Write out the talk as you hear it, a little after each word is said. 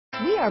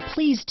We are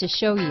pleased to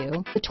show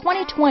you the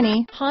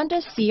 2020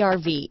 Honda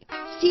CR-V.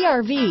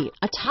 CR-V,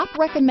 a top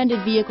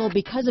recommended vehicle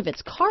because of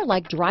its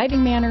car-like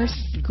driving manners,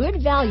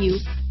 good value,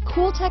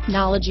 cool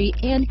technology,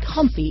 and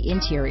comfy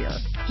interior.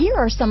 Here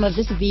are some of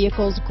this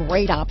vehicle's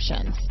great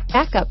options: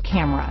 backup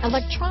camera,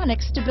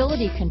 electronic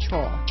stability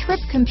control, trip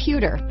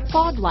computer,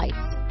 fog lights,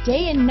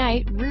 day and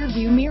night rear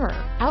view mirror,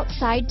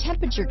 outside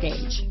temperature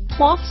gauge,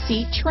 cloth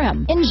seat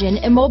trim, engine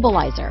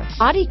immobilizer,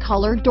 body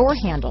color door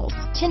handles,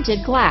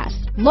 tinted glass,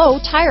 low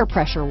tire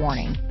pressure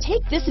warning.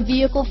 Take this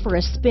vehicle for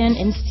a spin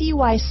and see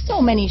why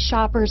so many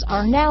shoppers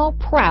are now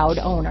proud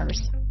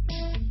owners.